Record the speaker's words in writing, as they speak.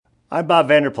I'm Bob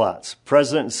Vanderplatz,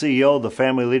 President and CEO of the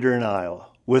Family Leader in Iowa,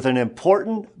 with an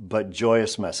important but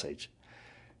joyous message.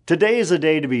 Today is a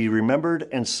day to be remembered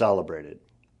and celebrated.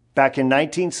 Back in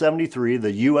 1973,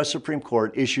 the U.S. Supreme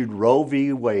Court issued Roe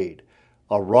v. Wade,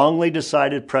 a wrongly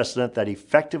decided precedent that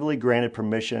effectively granted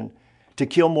permission to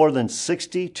kill more than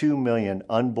 62 million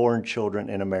unborn children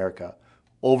in America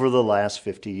over the last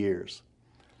 50 years.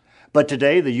 But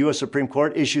today, the U.S. Supreme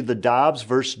Court issued the Dobbs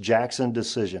v. Jackson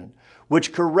decision,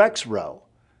 which corrects Roe.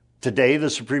 Today, the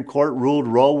Supreme Court ruled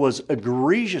Roe was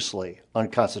egregiously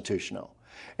unconstitutional.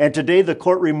 And today, the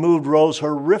court removed Roe's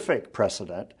horrific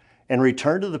precedent and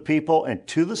returned to the people and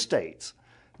to the states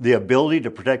the ability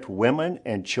to protect women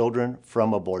and children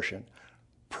from abortion.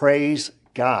 Praise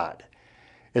God.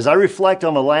 As I reflect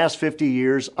on the last 50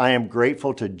 years, I am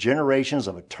grateful to generations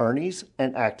of attorneys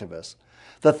and activists,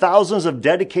 the thousands of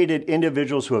dedicated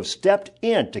individuals who have stepped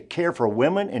in to care for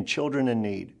women and children in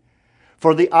need,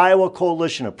 for the Iowa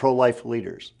Coalition of Pro-Life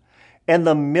Leaders, and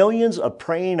the millions of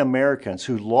praying Americans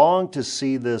who long to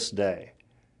see this day.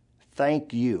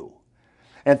 Thank you.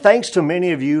 And thanks to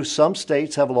many of you, some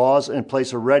states have laws in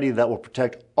place already that will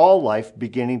protect all life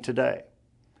beginning today.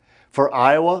 For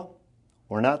Iowa,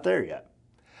 we're not there yet.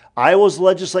 Iowa's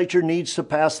legislature needs to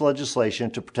pass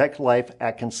legislation to protect life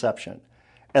at conception,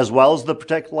 as well as the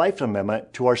Protect Life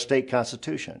Amendment to our state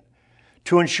constitution,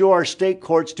 to ensure our state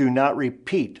courts do not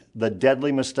repeat the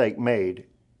deadly mistake made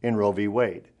in Roe v.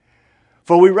 Wade.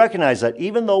 For we recognize that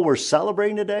even though we're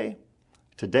celebrating today,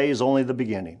 today is only the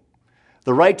beginning.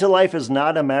 The right to life is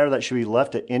not a matter that should be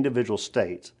left to individual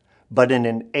states, but an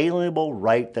inalienable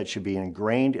right that should be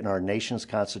ingrained in our nation's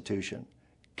constitution,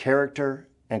 character,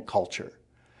 and culture.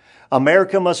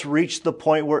 America must reach the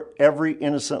point where every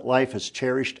innocent life is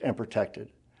cherished and protected,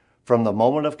 from the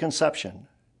moment of conception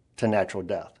to natural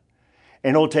death.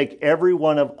 And it will take every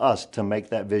one of us to make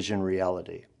that vision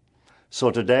reality. So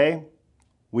today,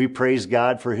 we praise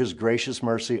God for His gracious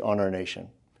mercy on our nation.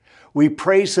 We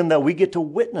praise Him that we get to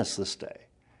witness this day.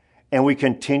 And we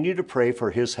continue to pray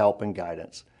for His help and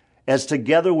guidance, as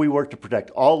together we work to protect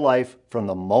all life from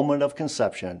the moment of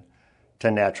conception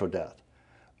to natural death.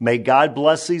 May God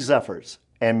bless these efforts,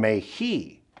 and may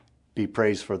He be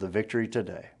praised for the victory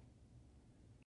today.